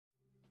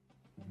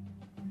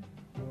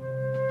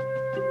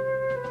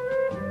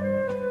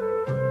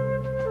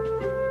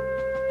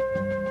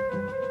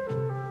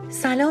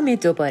سلام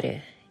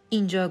دوباره.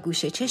 اینجا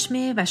گوشه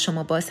چشمه و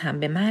شما باز هم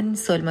به من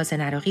سلماز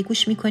نراقی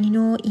گوش میکنین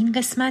و این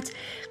قسمت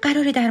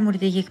قراره در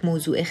مورد یک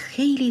موضوع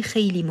خیلی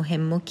خیلی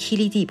مهم و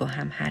کلیدی با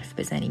هم حرف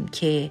بزنیم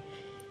که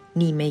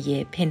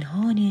نیمه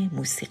پنهان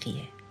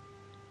موسیقیه.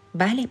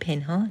 بله،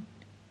 پنهان.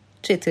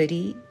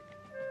 چطوری؟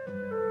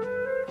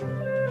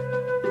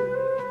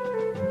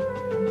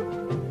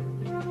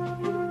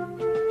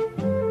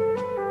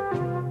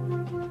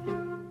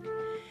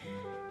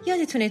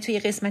 یادتونه توی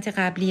قسمت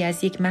قبلی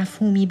از یک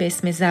مفهومی به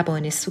اسم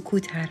زبان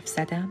سکوت حرف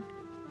زدم؟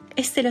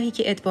 اصطلاحی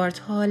که ادوارد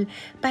هال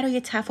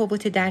برای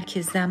تفاوت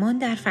درک زمان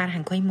در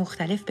فرهنگ‌های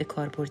مختلف به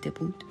کار برده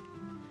بود.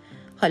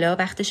 حالا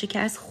وقتشه که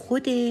از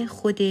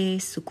خود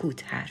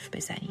سکوت حرف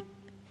بزنیم.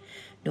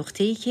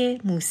 نقطه‌ای که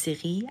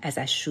موسیقی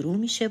ازش شروع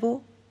میشه و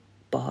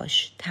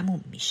باهاش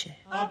تموم میشه.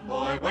 A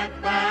boy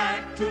went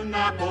back to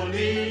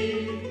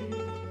Napoli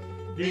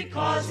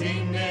because he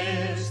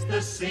missed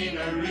the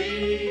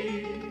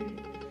scenery,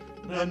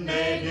 the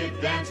native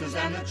dances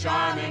and the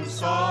charming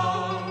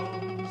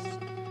songs.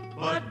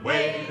 But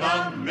wait a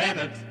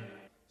minute,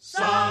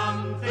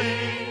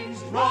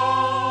 something's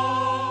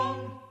wrong,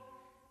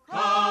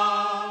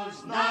 'cause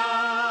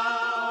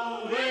now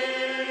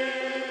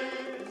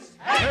it's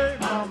hey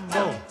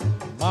mambo,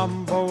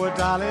 mambo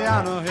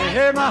Italiano,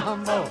 hey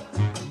mambo,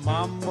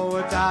 mambo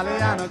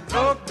Italiano,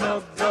 go go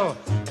go.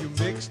 You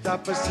mixed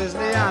up a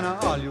Siciliano,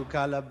 all you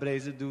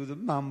Calabrese do the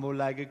mambo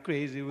like a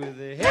crazy with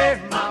a hey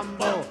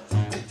mambo.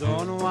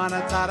 Don't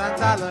wanna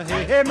tarantella,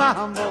 hey hey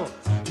mambo.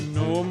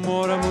 No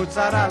more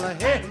mozzarella,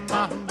 hey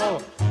mambo.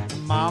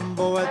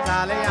 Mambo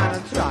Italiano,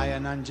 try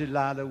an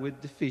enchilada with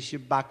the fish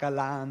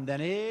bacala and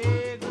then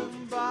hey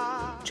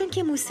goodbye. چون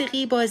که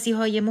موسیقی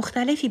بازی‌های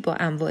مختلفی با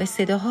انواع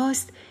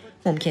صداهاست،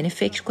 ممکنه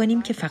فکر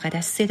کنیم که فقط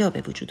از صدا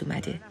به وجود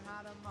اومده.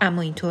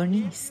 اما اینطور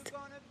نیست.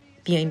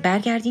 بیاین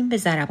برگردیم به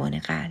ضربان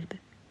قلب.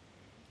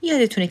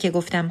 یادتونه که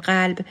گفتم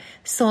قلب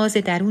ساز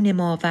درون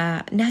ما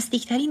و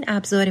نزدیکترین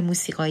ابزار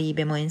موسیقایی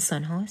به ما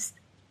انسان هاست؟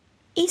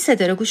 این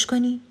صدا رو گوش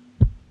کنی.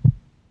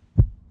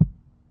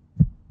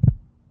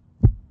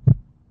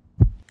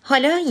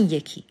 حالا این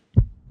یکی.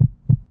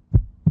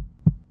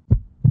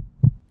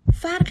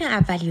 فرق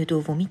اولی و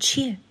دومی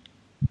چیه؟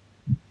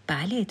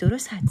 بله،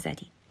 درست حد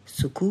زدی.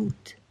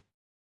 سکوت.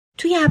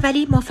 توی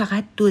اولی ما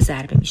فقط 2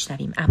 ضربه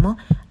میشنویم، اما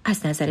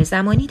از نظر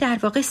زمانی در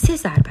واقع 3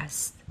 ضربه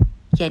است.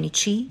 یعنی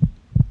چی؟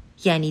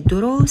 یعنی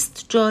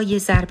درست جای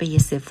ضربه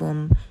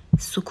سوم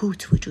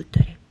سکوت وجود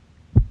داره.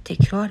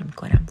 تکرار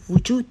میکنم،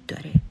 وجود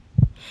داره.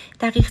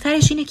 دقیق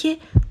ترش اینه که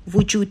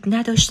وجود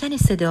نداشتن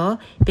صدا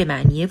به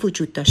معنی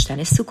وجود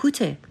داشتن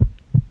سکوته.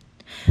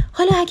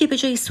 حالا اگه به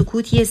جای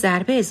سکوت یه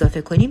ضربه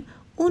اضافه کنیم،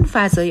 اون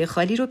فضای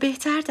خالی رو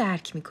بهتر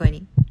درک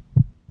میکنیم.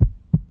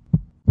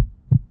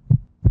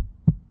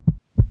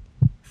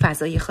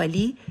 فضای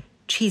خالی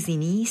چیزی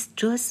نیست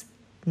جز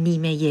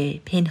نیمه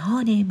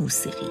پنهان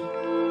موسیقی.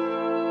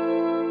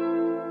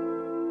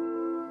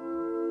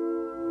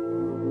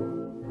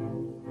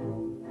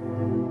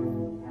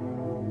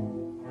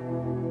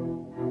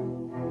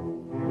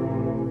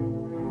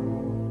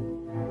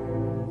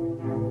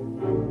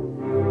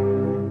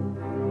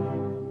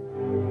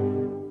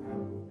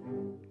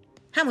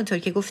 همونطور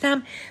که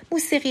گفتم،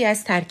 موسیقی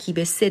از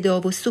ترکیب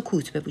صدا و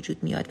سکوت به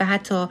وجود میاد و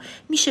حتی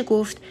میشه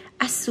گفت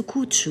از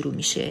سکوت شروع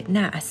میشه،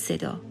 نه از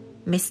صدا.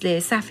 مثل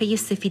صفحه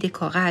سفید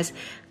کاغذ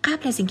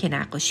قبل از اینکه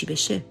نقاشی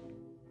بشه.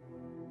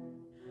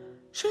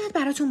 شاید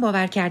براتون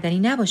باور کردنی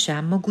نباشه،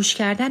 اما گوش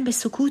کردن به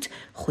سکوت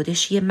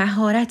خودش یه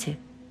مهارته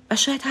و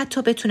شاید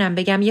حتی بتونم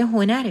بگم یه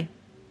هنره.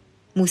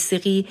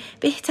 موسیقی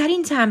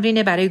بهترین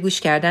تمرینه برای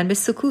گوش کردن به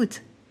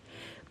سکوت.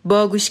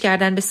 با گوش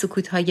کردن به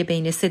سکوت‌های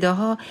بین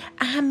صداها،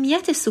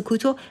 اهمیت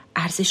سکوت و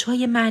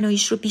ارزش‌های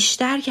معناییش رو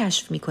بیشتر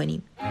کشف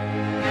می‌کنیم.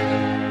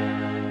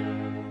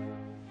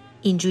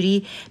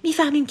 اینجوری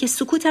می‌فهمیم که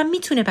سکوت هم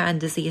می‌تونه به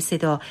اندازه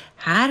صدا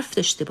حرف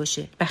داشته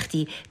باشه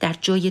وقتی در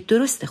جای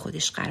درست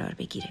خودش قرار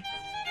بگیره.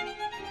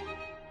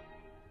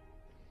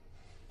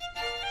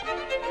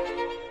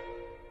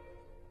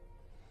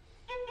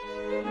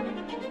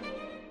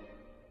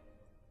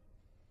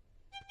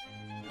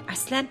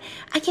 اصلا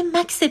اگه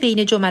مکث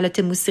بین جملات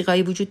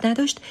موسیقایی وجود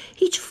نداشت،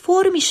 هیچ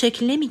فرمی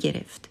شکل نمی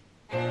گرفت.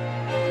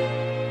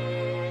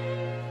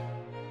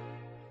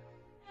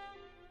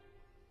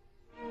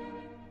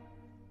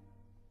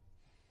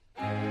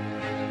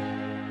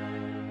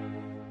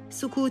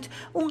 سکوت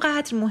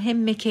اونقدر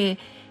مهمه که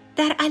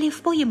در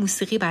الفبای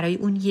موسیقی برای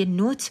اون یه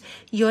نوت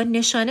یا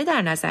نشانه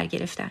در نظر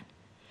گرفتن.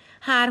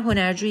 هر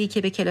هنرجویی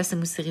که به کلاس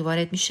موسیقی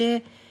وارد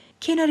میشه،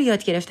 کنار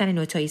یاد گرفتن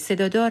نوتای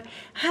صدادار،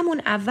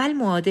 همون اول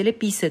معادل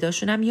بی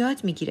صداشون هم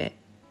یاد میگیره.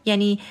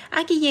 یعنی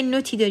اگه یه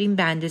نوتی داریم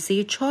به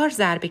اندازه 4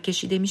 ضربه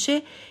کشیده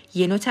میشه،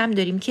 یه نوت هم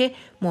داریم که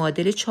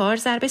معادل 4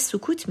 ضربه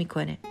سکوت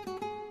میکنه.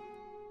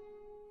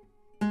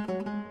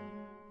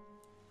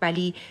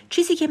 ولی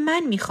چیزی که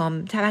من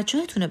میخوام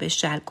توجهتون رو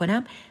بهش جلب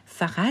کنم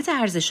فقط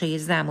ارزش‌های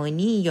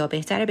زمانی یا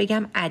بهتره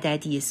بگم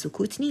عددی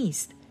سکوت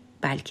نیست،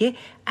 بلکه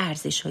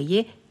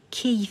ارزش‌های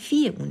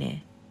کیفی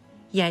اونه.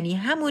 یعنی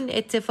همون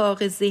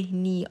اتفاق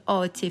ذهنی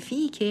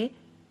عاطفی که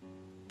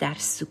در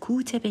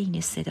سکوت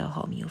بین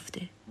صداها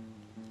میفته.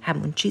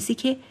 همون چیزی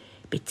که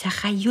به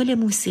تخیل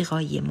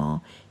موسیقایی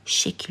ما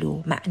شکل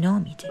و معنا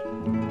میده.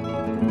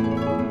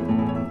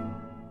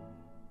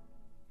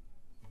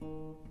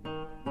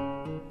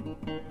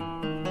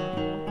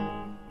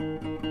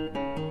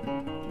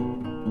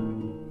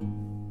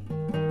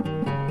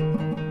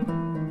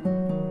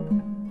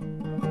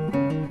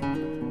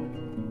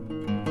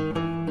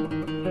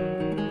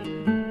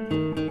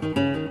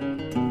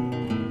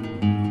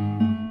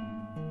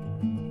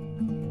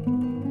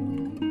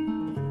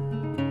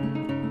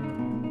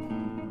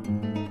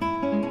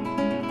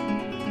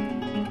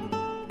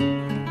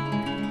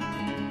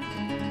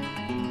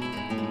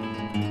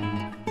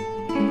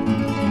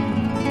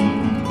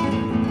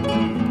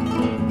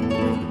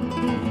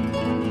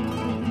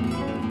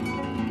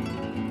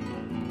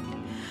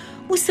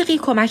 موسیقی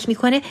کمک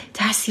میکنه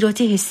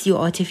تأثیرات حسی و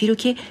عاطفی رو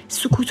که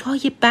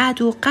سکوت‌های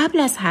بعد و قبل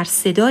از هر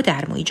صدا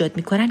در ما ایجاد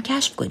میکنن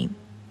کشف کنیم.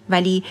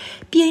 ولی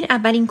بیاین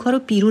اول این کار رو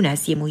بیرون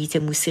از یه محیط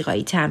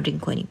موسیقایی تمرین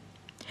کنیم.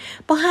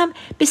 با هم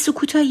به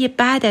سکوت‌های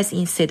بعد از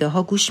این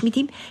صداها گوش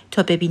میدیم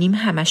تا ببینیم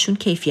همشون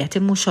کیفیت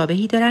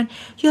مشابهی دارن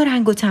یا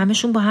رنگ و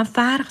طعمشون با هم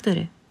فرق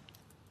داره.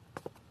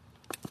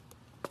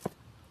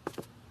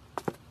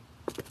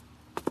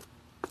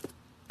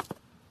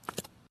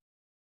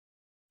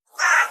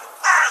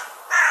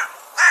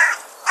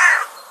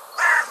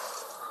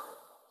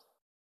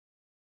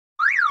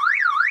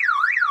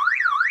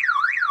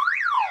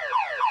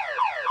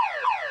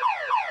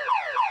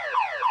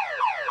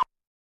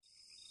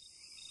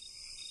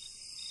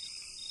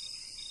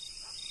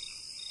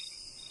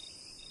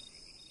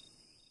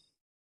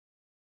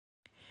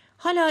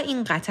 حالا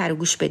این قطعه رو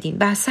گوش بدین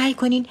و سعی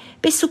کنین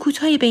به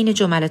سکوت‌های بین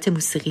جملات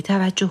موسیقی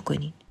توجه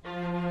کنین.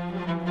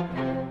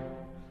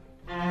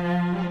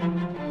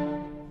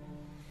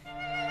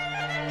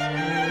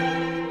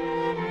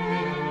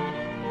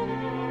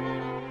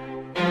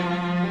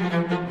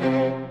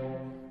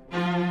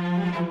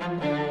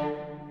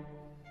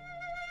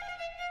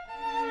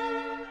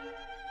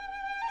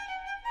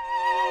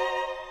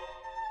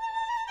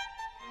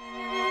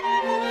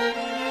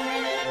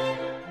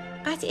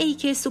 ای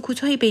که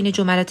سکوت‌های بین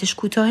جملاتش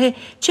کوتاهه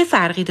چه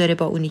فرقی داره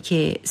با اونی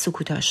که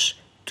سکوتاش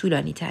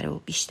طولانی تر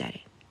و بیشتره؟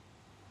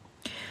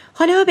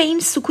 حالا به این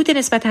سکوت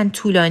نسبتاً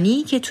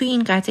طولانی که توی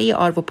این قطعه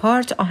آرو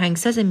پارت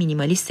آهنگساز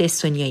مینیمالیست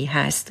استونیایی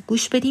هست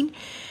گوش بدین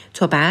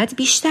تا بعد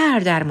بیشتر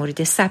در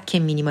مورد سبک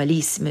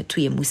مینیمالیسم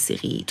توی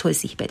موسیقی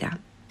توضیح بدم.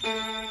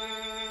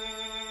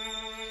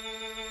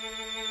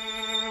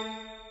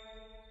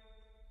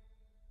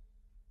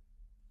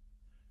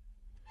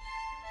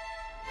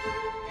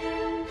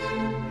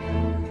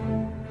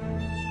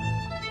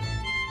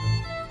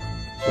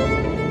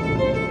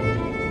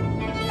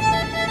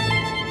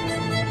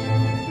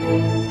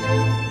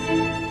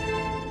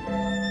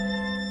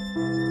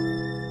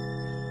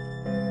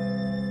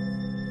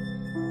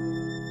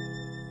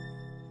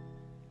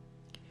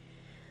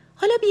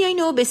 حالا بیاین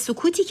و به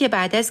سکوتی که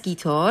بعد از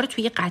گیتار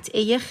توی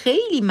قطعه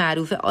خیلی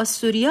معروف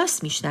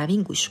آستوریاس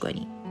میشنوین گوش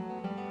کنین.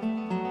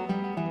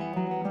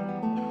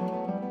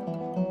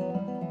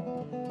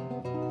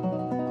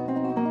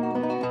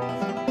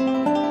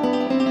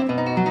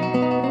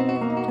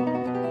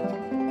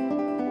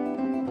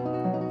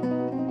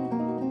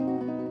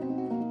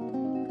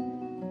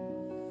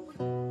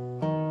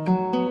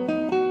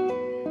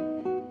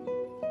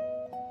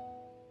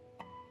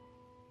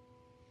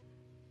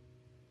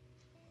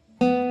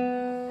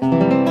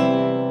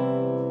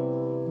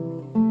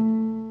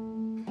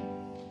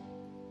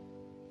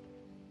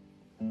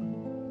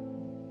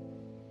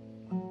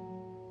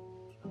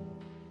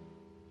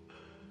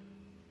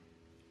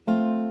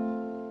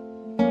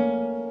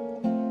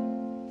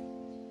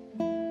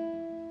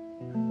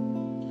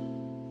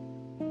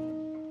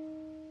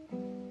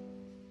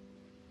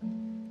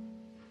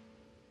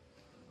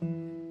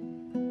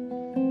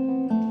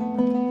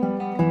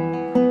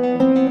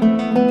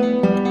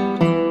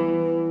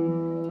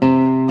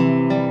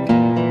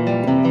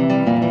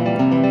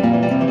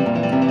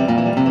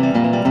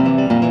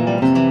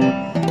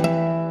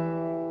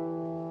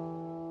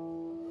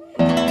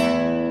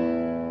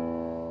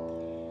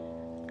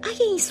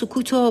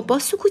 سکوتو با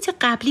سکوت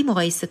قبلی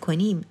مقایسه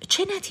کنیم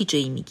چه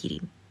نتیجه‌ای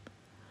میگیریم؟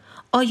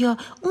 آیا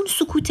اون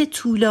سکوت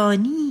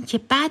طولانی که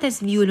بعد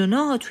از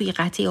ویولونا توی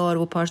قطعه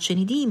آرو پارت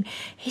شنیدیم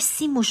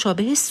حسی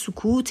مشابه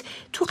سکوت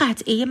تو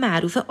قطعه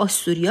معروف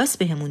آستوریاس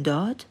بهمون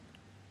داد؟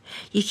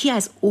 یکی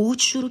از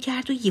اوج شروع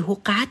کرد و یهو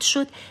قطع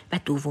شد و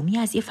دومی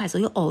از یه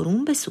فضای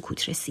آروم به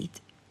سکوت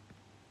رسید.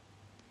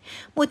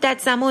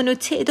 مدت زمان و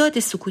تعداد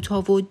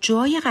سکوت‌ها و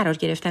جای قرار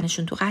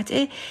گرفتنشون تو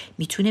قطعه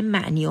میتونه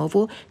معنی‌ها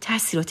و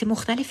تأثیرات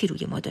مختلفی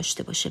روی ما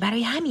داشته باشه.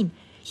 برای همین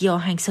یه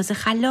آهنگساز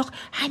خلاق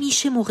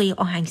همیشه موقع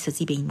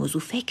آهنگسازی به این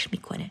موضوع فکر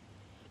میکنه.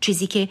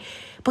 چیزی که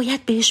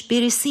باید بهش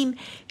برسیم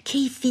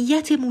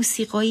کیفیت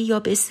موسیقایی یا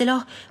به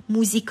اصطلاح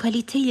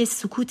موزیکالیته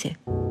سکوته.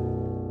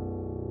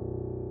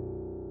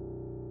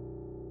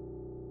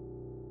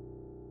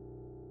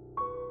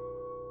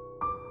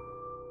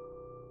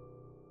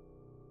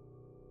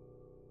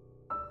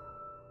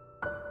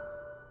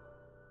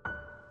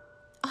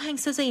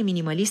 آهنگسازای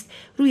مینیمالیست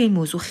روی این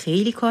موضوع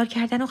خیلی کار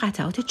کردن و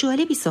قطعات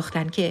جالبی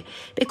ساختن که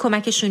به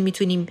کمکشون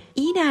میتونیم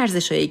این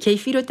ارزش‌های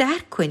کیفی رو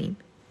درک کنیم.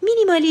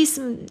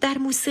 مینیمالیسم در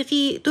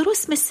موسیقی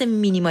درست مثل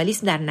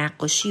مینیمالیسم در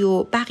نقاشی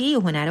و بقیه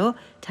هنرها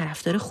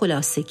طرفدار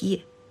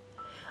خلاصگیه.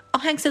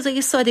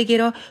 آهنگسازای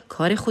ساده‌گرا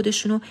کار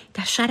خودشونو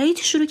در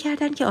شرایطی شروع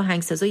کردن که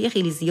آهنگسازای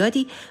خیلی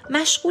زیادی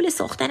مشغول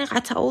ساختن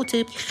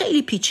قطعات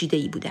خیلی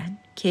پیچیده‌ای بودن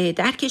که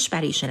درکش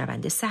برای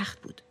شنونده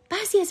سخت بود.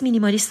 بعضی از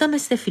مینیمالیست‌ها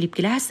مثل فیلیپ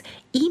گلاس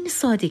این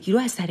سادگی رو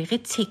از طریق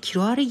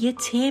تکرار یه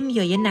تم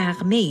یا یه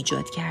نغمه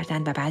ایجاد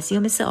کردن و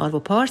بعضی‌ها مثل آرو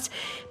پارت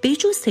به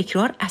جز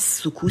تکرار از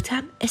سکوت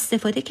هم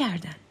استفاده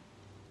کردن.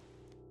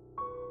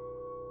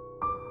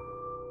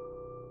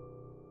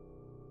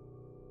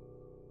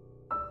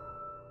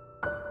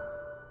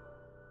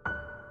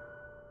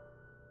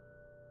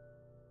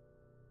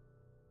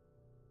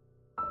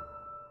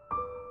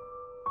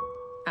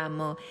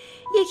 اما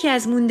یکی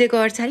از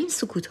موندگارترین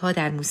سکوت‌ها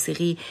در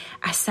موسیقی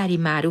اثری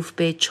معروف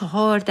به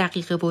 4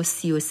 دقیقه و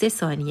 33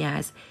 ثانیه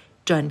از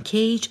جان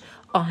کیج،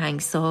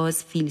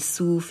 آهنگساز،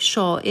 فیلسوف،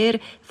 شاعر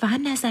و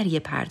نظریه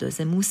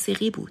پرداز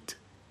موسیقی بود.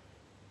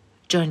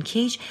 جان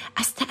کیج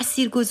از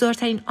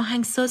تأثیرگذارترین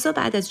آهنگسازا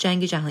بعد از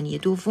جنگ جهانی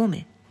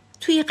دومه.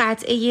 توی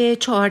قطعه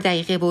 4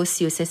 دقیقه و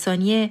 33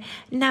 ثانیه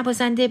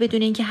نوازنده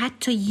بدون اینکه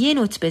حتی یه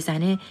نوت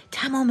بزنه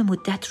تمام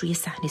مدت روی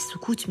صحنه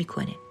سکوت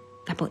میکنه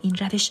و با این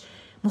روش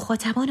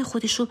مخاطبان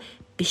خودشو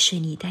به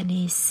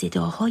شنیدن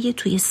صداهای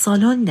توی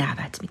سالن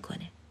دعوت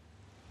میکنه.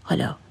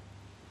 حالا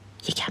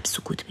یکم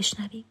سکوت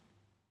بشنویم.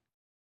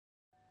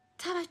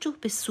 توجه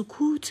به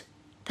سکوت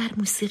در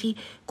موسیقی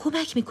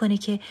کمک میکنه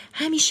که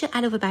همیشه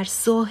علاوه بر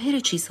ظاهر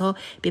چیزها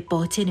به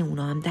باطن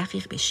اونا هم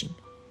دقیق بشیم.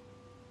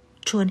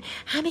 چون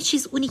همه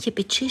چیز اونی که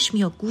به چشم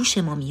یا گوش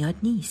ما میاد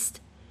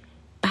نیست.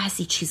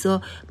 بعضی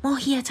چیزا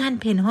ماهیتاً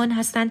پنهان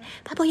هستن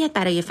و باید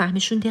برای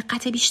فهمشون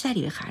دقت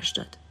بیشتری به خرج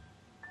داد.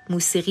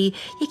 موسیقی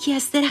یکی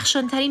از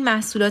درخشانترین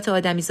محصولات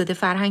آدمیزاد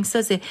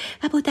فرهنگسازه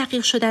و با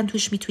دقیق شدن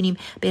توش میتونیم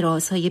به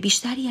رازهای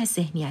بیشتری از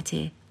ذهنیت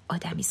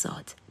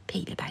آدمیزاد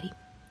پی ببریم.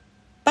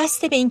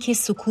 بسته به اینکه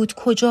سکوت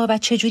کجا و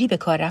چجوری به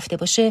کار رفته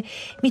باشه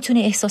میتونه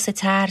احساس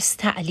ترس،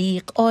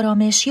 تعلیق،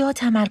 آرامش یا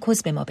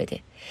تمرکز به ما بده.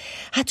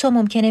 حتی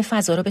ممکنه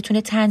فضا رو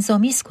بتونه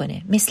طنزآمیز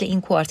کنه، مثل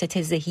این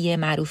کوارتت ذهی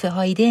معروف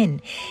هایدن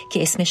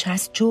که اسمش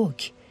هست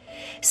جوک.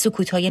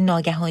 سکوت‌های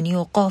ناگهانی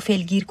و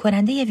غافلگیر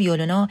کننده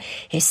ویولونا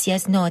حسی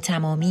از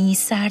ناتمامی،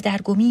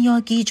 سردرگمی یا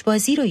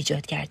گیجبازی رو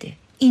ایجاد کرده.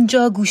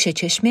 اینجا گوشه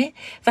چشمه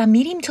و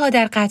میریم تا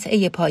در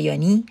قطعه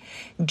پایانی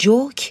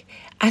جوک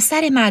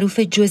اثر معروف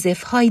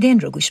جوزف هایدن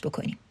رو گوش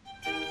بکنیم.